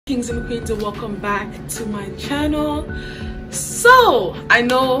Kings and queens, and welcome back to my channel. So I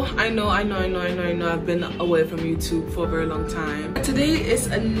know I've been away from YouTube for a very long time. Today is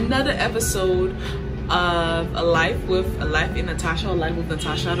another episode of a life in Natasha, or life with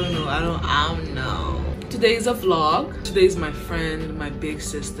Natasha. I don't know. Today is a vlog. Today is my friend, my big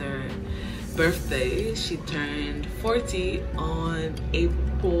sister birthday. She turned 40 on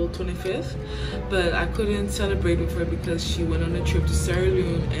April 25th, but I couldn't celebrate with her because she went on a trip to Sierra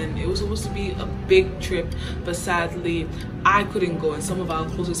Leone, and it was supposed to be a big trip, but sadly I couldn't go and some of our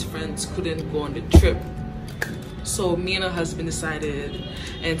closest friends couldn't go on the trip. So me and her husband decided,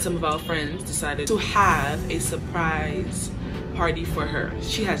 and some of our friends decided, to have a surprise party for her.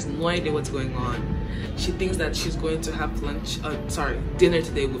 She has no idea what's going on. She thinks that she's going to have dinner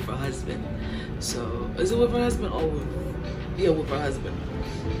today with her husband. So is it with her husband or with her husband?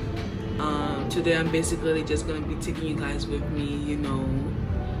 Today I'm basically just gonna be taking you guys with me, you know,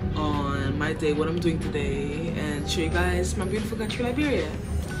 on my day, what I'm doing today, and show you guys my beautiful country, Liberia.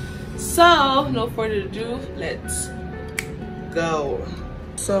 So no further ado, let's go.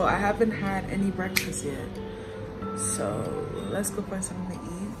 So I haven't had any breakfast yet, so let's go find something to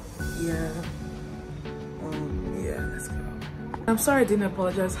eat. Yeah, let's go. I'm sorry I didn't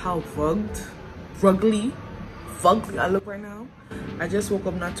apologize how fugly I look right now. I just woke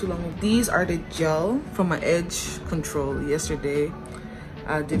up not too long ago. These are the gel from my edge control yesterday.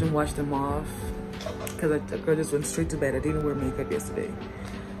 I didn't wash them off because the girl just went straight to bed. I didn't wear makeup yesterday,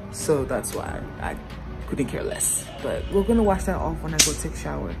 so that's why I couldn't care less. But we're gonna wash that off when I go take a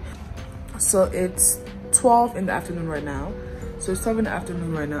shower. So it's 12 in the afternoon right now. So it's 12 in the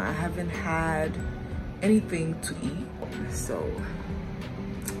afternoon right now. I haven't had anything to eat, so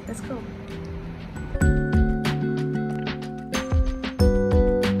let's go.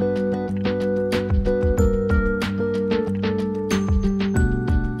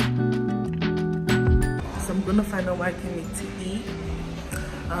 So I'm gonna find out what I can make to eat.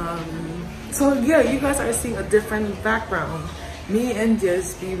 So yeah, you guys are seeing a different background. Me and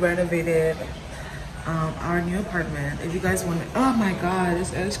Jesby renovated our new apartment. If you guys want to, oh my god,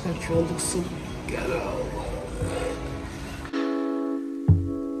 this edge control looks so ghetto.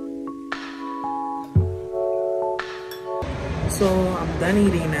 So I'm done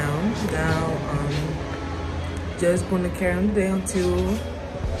eating now. Just gonna carry on the day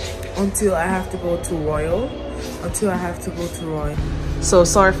until I have to go to Royal. So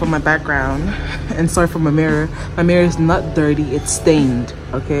sorry for my background and sorry for my mirror. My mirror is not dirty, it's stained,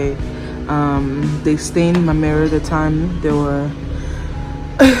 okay? They stained my mirror the time they were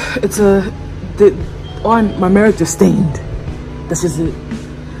my mirror just stained. That's just it.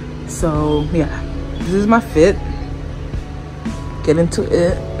 So yeah, this is my fit. Get into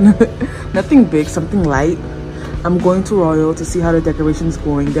it. Nothing big, something light. I'm going to Royal to see how the decoration's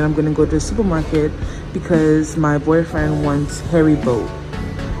going. Then I'm gonna go to the supermarket because my boyfriend wants Haribo.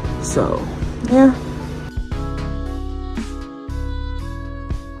 So yeah.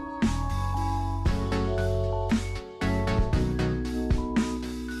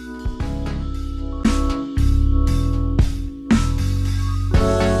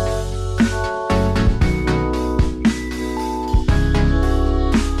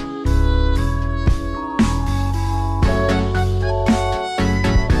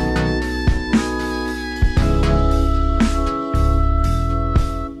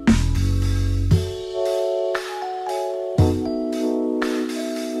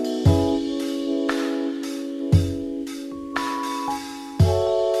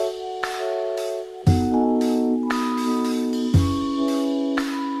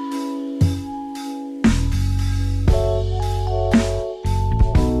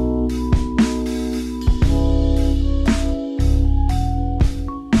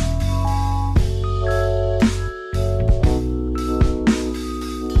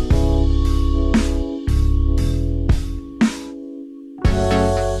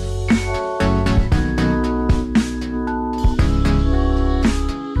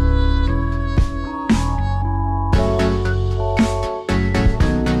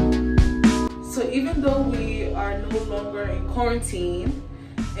 Quarantine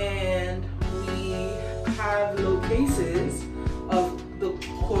and we have low cases of the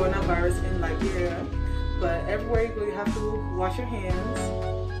coronavirus in Liberia, but everywhere you go you have to wash your hands,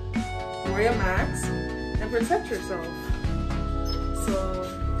 wear a mask, and protect yourself. So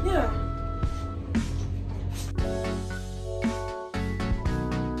yeah.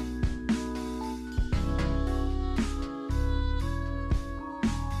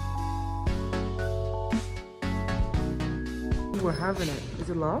 We're having it. Is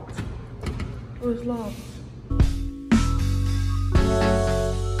it locked? Oh, it's locked.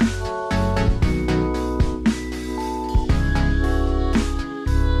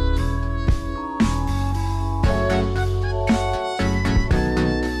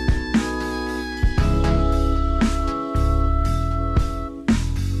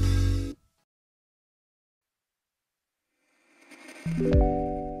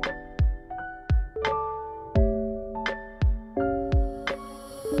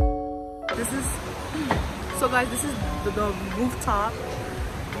 guys, this is the rooftop.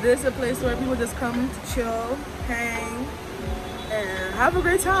 This is a place where people just come to chill, hang, and have a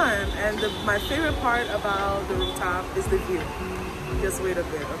great time. And my favorite part about the rooftop is the view. Just wait a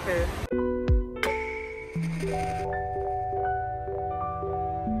bit, okay?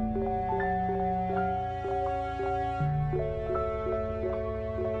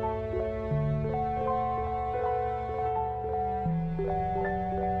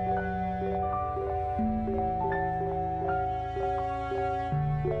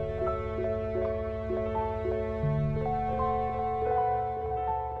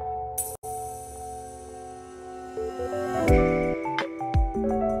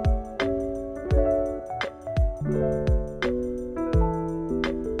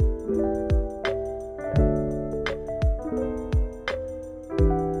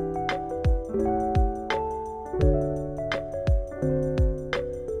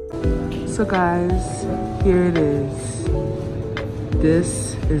 So guys, here it is.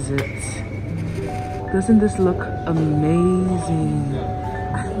 This is it. Doesn't this look amazing?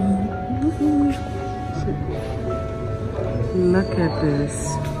 Look at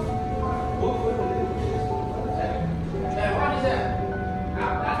this.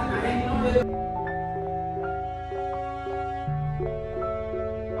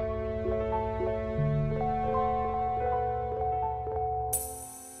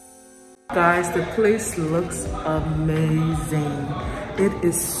 Guys, the place looks amazing. It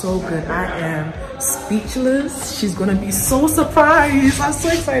is so good. I am speechless. She's gonna be so surprised. I'm so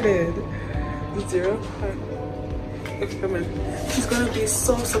excited. Zero. Come in. She's gonna be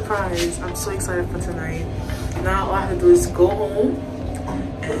so surprised. I'm so excited for tonight. Now all I have to do is go home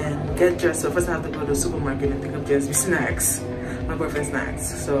and get dressed. So first I have to go to the supermarket and pick up Jasmine snacks. My boyfriend's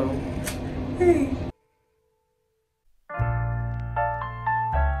snacks. So, hey.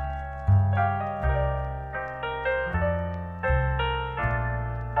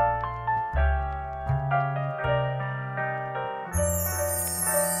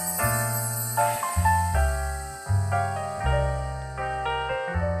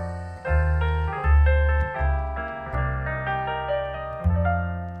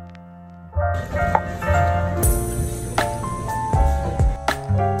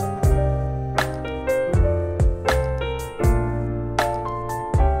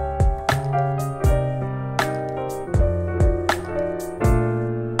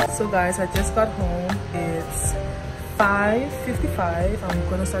 So guys, I just got home. It's 5:55. I'm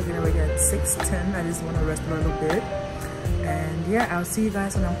gonna start getting ready at 6:10. I just want to rest a little bit. And yeah, I'll see you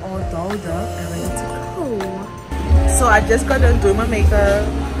guys when I'm all dolled up and ready to go. So I just got done doing my makeup.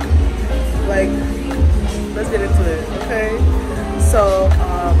 Like, let's get into it, okay? So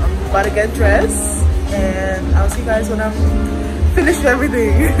I'm about to get dressed and I'll see you guys when I'm finished with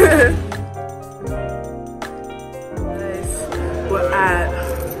everything. Guys, we're at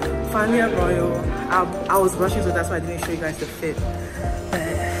finally at Royal. I was rushing, so that's why I didn't show you guys the fit. But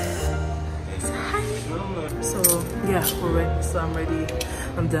hi. So yeah, we're ready. So I'm ready.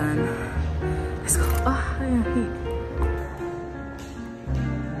 I'm done. Let's go. Oh, yeah, heat.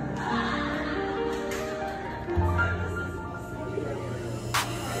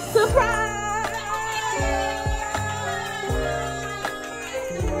 Surprise!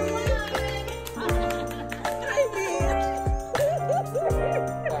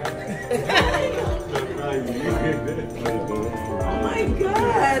 Oh my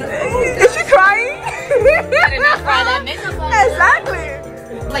god! Is she crying? I did not cry that makeup on. Exactly.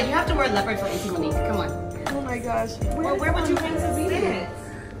 Like you have to wear leopard for 18 Monique. Come on. Oh my gosh. Well, where would you want to be?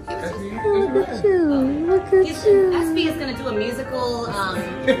 Look at you. Look at you. SB is gonna do a musical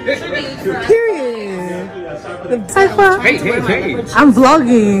tribute for us. Period. Hey. I'm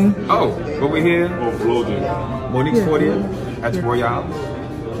vlogging. Oh, over here. Oh, vlogging. Monique's 40th at Royale.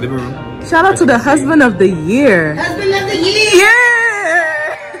 Living room. Shout out to the husband of the year. Husband of the year. Yeah.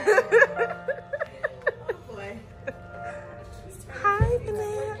 Oh boy. Hi,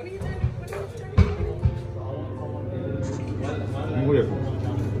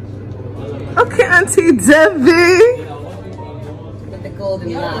 okay, Auntie Debbie. With the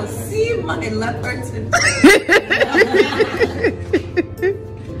golden locks. See my leopard today.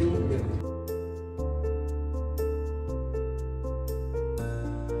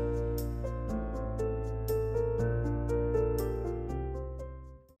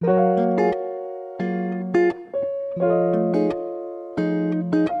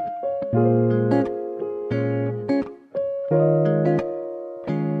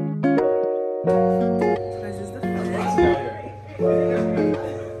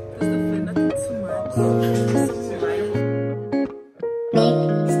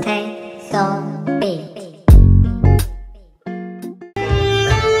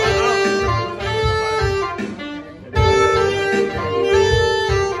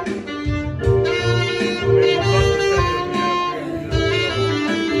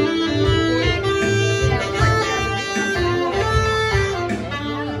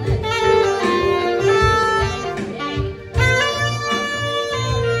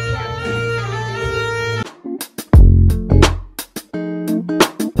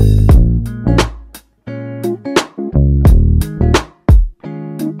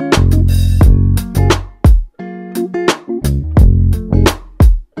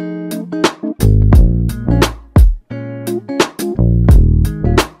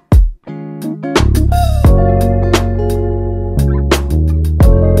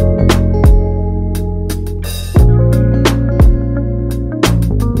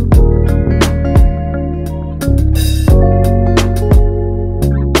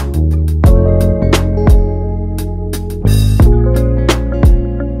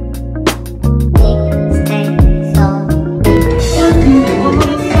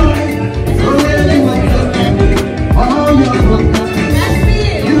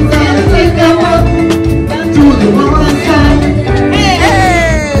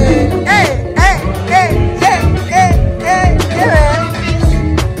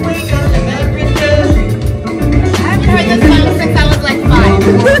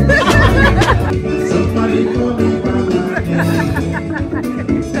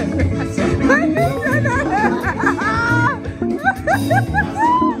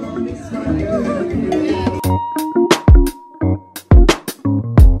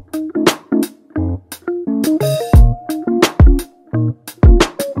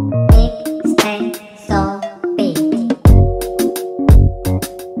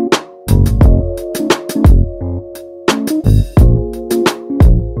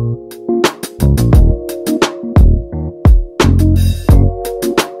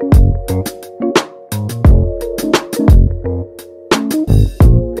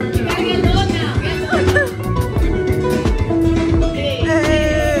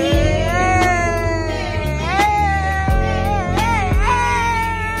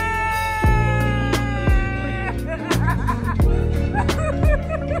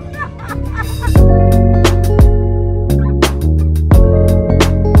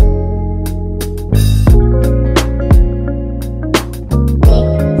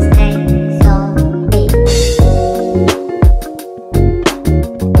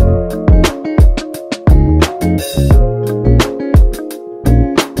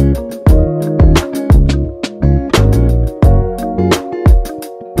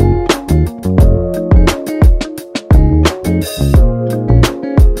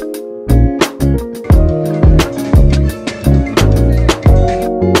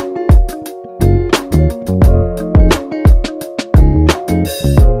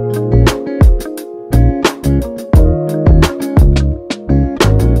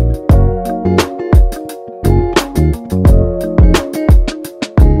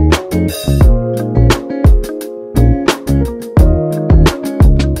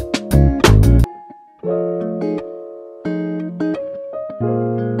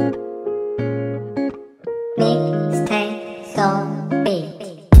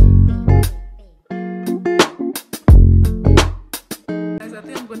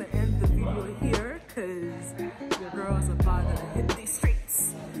 gonna end the video here because your girl is about to hit these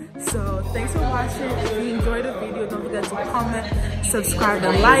streets. So thanks for watching. If you enjoyed the video, don't forget to comment, subscribe,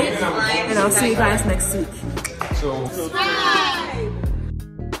 and like. And I'll see you guys next week. So. Subscribe!